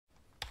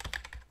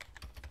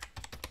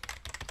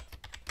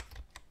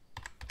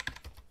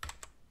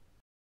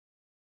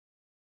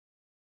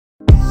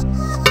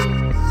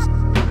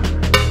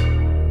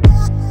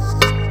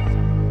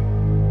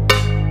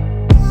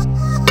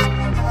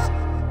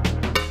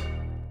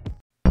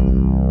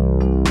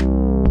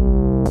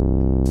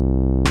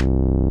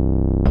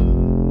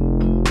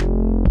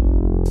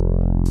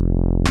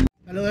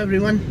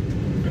everyone,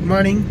 good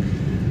morning.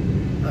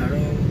 আৰু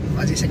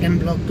আজি second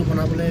blog তো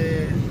বনাবলে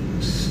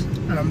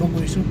আৰম্ভ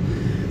কৰিছো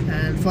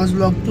and first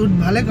vlog তো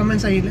ভালে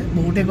কমেন্টস আহিলে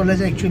বহুতে কলে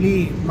যে actually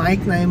মাইক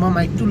নাই মই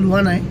মাইক তো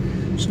লোৱা নাই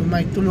সো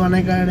মাইক তো লোৱা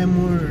নাই কাৰণে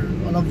মোৰ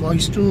অলপ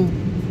ভয়েস তো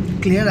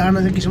ক্লিয়াৰ আহা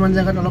নাই কিছুমান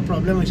জায়গাত অলপ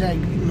প্ৰবলেম হৈছে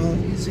নো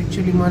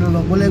actually মই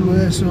লবলে গৈ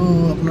আছো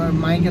আপোনাৰ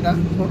মাইক এটা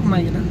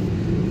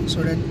so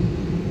that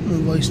মোৰ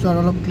ভয়েস তো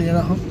অলপ ক্লিয়াৰ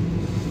আহক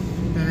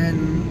and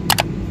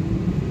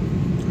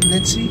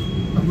let's see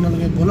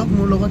আপোনালোকে বলক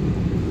মোৰ লগত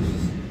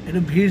এটো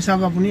ভিৰ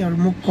চাওক আপুনি আৰু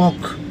মোক কক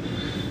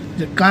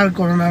যে কাৰ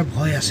কৰোনাৰ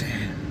ভয় আছে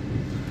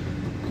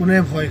কোনে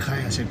ভয়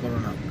খায় আছে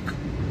কৰোনাক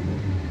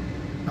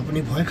আপুনি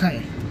ভয় খায়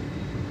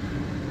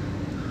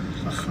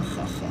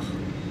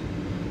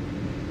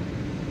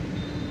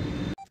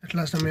at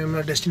last আমি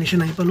আমাৰ ডেস্টিনেশন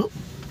আহি পালো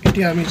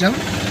এতিয়া আমি যাম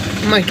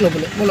মাইক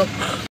লবলে বলক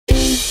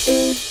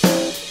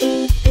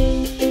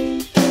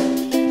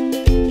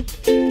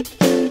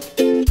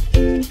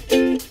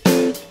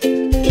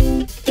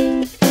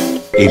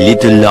A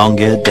little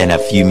longer than a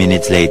few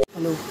minutes later.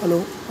 Hello.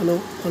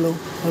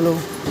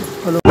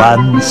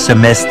 1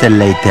 semester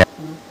later.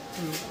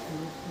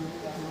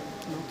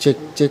 Check.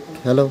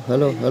 Hello.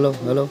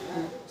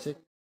 Check.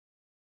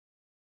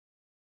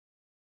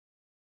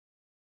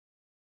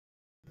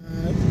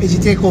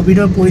 যেতিয়া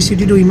কোভিডৰ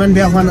পৰিস্থিতিটো ইমান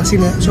বেয়া হোৱা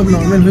নাছিলে সব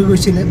নৰমাল হৈ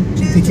গৈছিল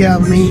তেতিয়া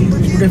আমি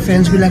গোটে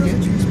ফ্ৰেন্ডস বিলাকে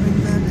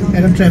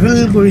এটা ট্ৰেভেল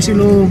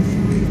কৰিছিলো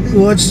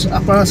টুৱাৰ্ডছ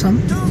আপাৰ আসাম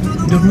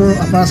য'ত মোৰ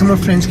আপাৰ আসামৰ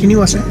ফ্ৰেন্ডস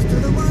কিনিও আছে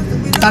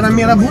তাত আমি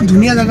এটা বহুত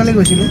ধুনীয়া জায়গালৈ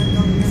গৈছিলো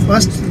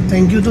first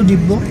thank U two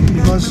Dibya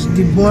because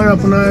দিব্যৰ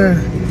আপোনাৰ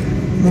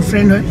মোৰ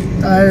ফ্ৰেন্ড হয়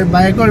তাৰ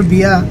বাইকৰ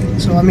বিয়া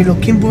সো আমি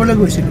লখিমপুৰলৈ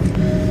গৈছিলো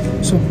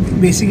সো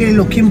বেসিক্যালি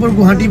লখিমপুৰ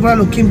গুৱাহাটীৰ পৰা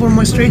লখিমপুৰ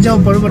মই ষ্ট্ৰেইট যাব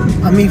পাৰো বাট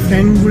আমি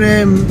ফ্ৰেন্ডবোৰে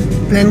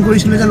প্ল্যান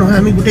কৰিছিলো যে নহয়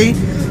আমি গোটেই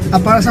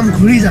আপাৰ আসাম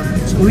ঘূৰি যাম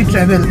সো উই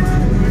ট্ৰেভেল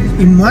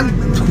ইমান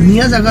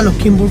ধুনীয়া জায়গা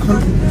লখিমপুৰখন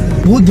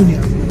বহুত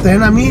ধুনীয়া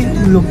দেন আমি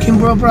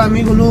লখিমপুৰৰ পৰা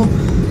আমি গলো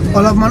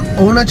অলপমান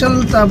অৰুণাচল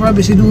তাৰ পৰা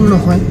বেছি দূৰ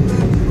নহয়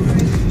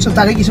সো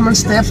তাৰে কিছুমান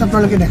স্টেপস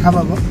আপোনালোকে দেখা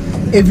পাব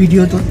এই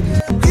ভিডিওটো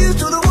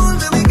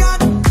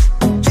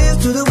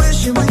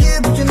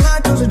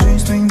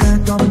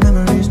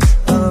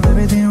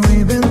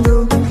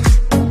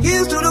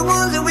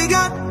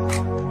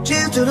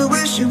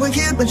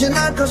But you're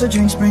not, cause the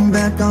drinks bring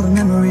back all the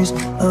memories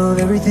of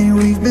everything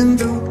we've been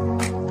through.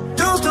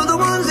 Toast to the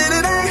ones in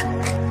today,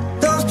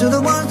 toast to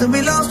the ones that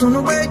we lost on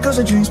the way, cause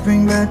the drinks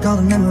bring back all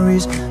the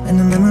memories, and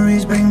the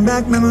memories bring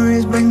back you.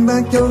 Memories bring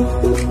back you.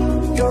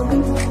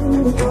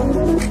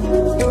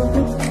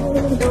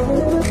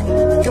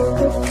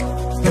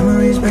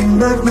 Memories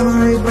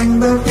bring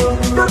back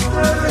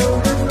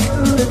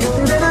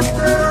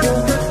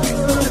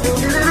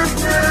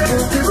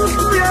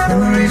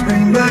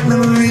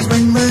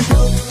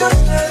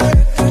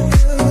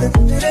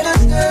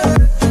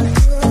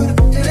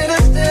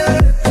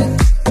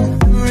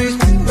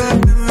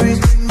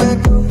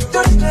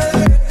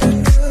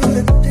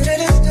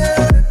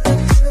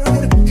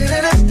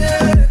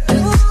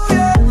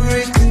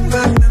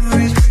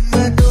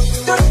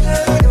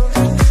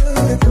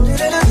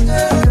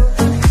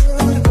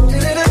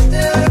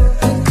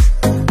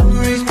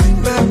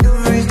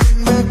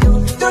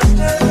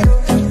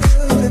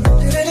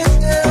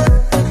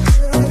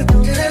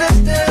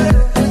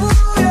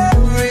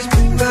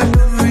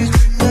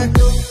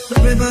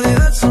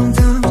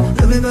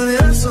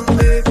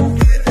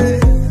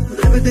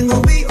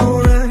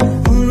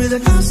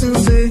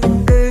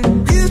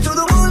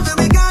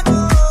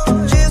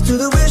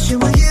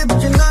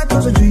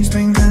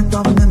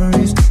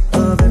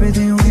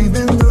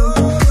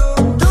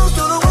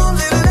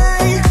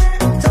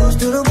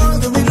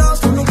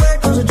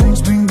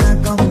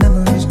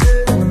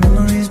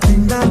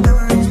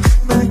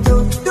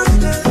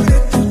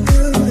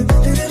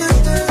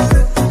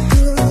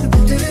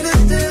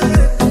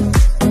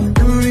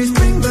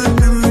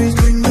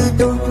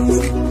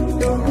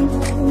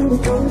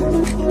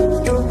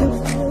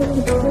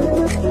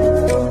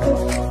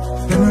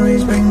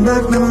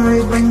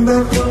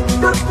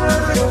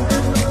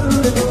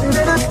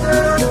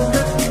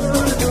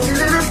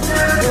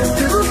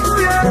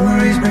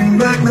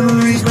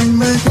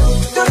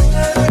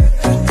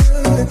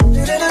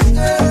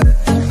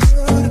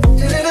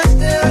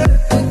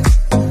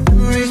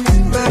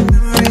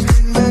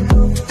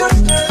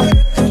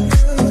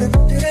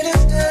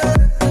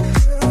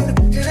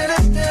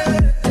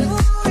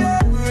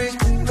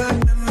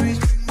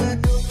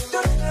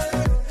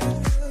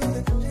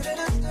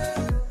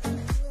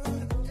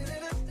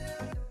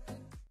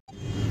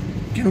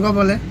কেনেকুৱা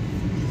বলে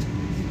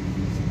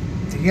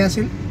ঠিকে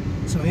আছিল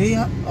so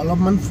এইয়া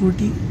অলপমান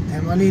ফুৰ্তি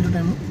ধেমালি এইটো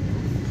টাইমত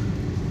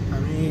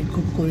আমি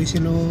খুব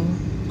কৰিছিলোঁ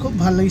খুব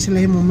ভাল লাগিছিলে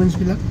এই মুভমেণ্টছ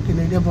বিলাক কিন্তু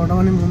এতিয়া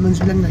বৰ্তমান এই মুভমেণ্টছ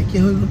বিলাক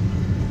নাইকিয়া হৈ গ'ল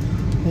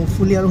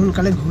হোপফুলি আৰু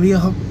সোনকালে ঘূৰি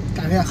আহক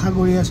তাৰে আশা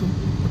কৰি আছো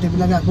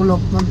গোটেইবিলাকে আকৌ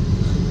লগ পাম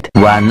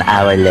 1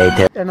 hour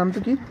later. তাৰ নামটো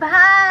কি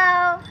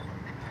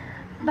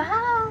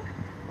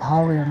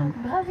ভাও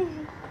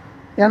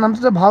ইয়াৰ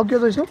নামটো ভাও কিয়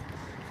কৈছো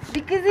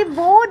because he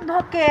বহুত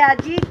ভকে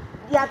আজি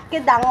ইয়াতকে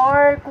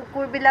ডাঙৰ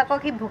কুকুৰ বিলাকক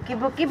কি ভকি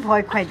ভকি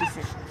ভয় খুৱাই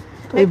দিছে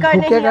তো এই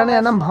ভোকে কাৰণে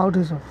এনাম ভাও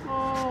থৈছ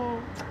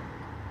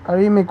আৰু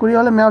এই মেকুৰী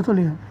হ'লে মেও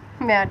চলি হয়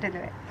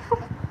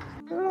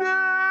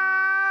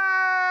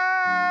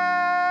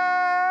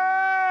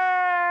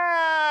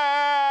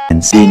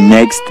And the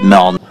next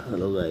morning.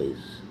 Hello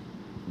guys,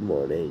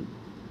 morning.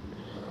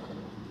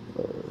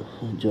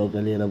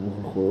 যোৱাকালি এটা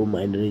বহুত সৰু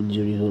মাইনাৰ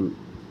ইঞ্জুৰি হ'ল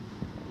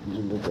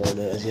যোনটো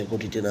কাৰণে আজি আকৌ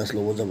টিটেনাছ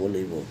ল'ব যাব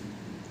লাগিব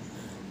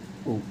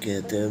वो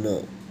कहते हैं ना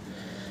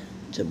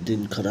जब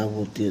दिन खराब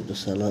होती है तो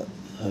साला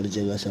हर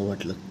जगह से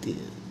वट लगती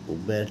है वो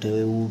बैठे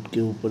हुए ऊँट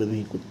के ऊपर भी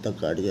कुत्ता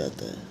काट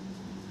जाता है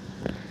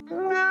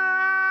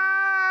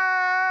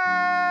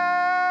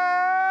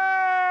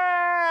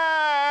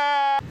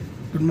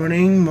গুড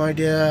মৰ্ণিং মই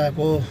এতিয়া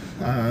আকৌ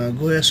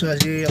গৈ আছোঁ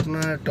আজি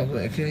আপোনাৰ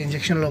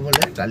ইনজেকশ্যন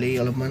ল'বলৈ কালি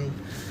অলপমান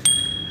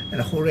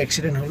এটা সৰু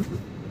এক্সিডেণ্ট হ'ল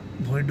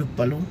ভৰি দুখ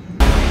পালোঁ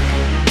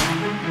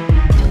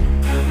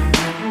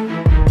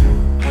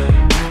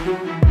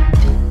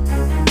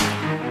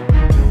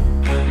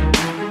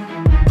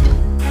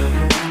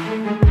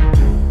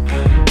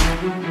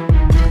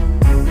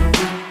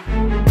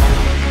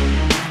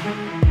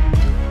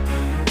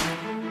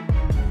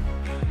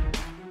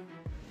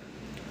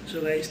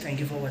So guys, thank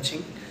you for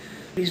watching.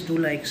 Please do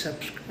like,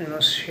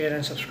 share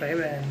and subscribe,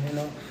 and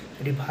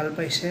যদি ভাল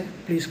পাইছে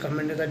please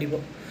comment এটা দিব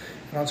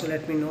and also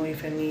let me know if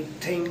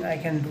anything I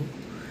can do.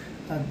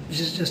 This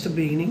is just the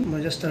beginning. মই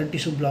just start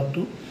দিছোঁ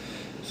ব্লগটো,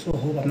 so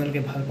hope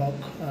আপোনালোকে ভাল পাওক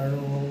আৰু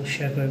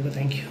share কৰিব.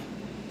 Thank you.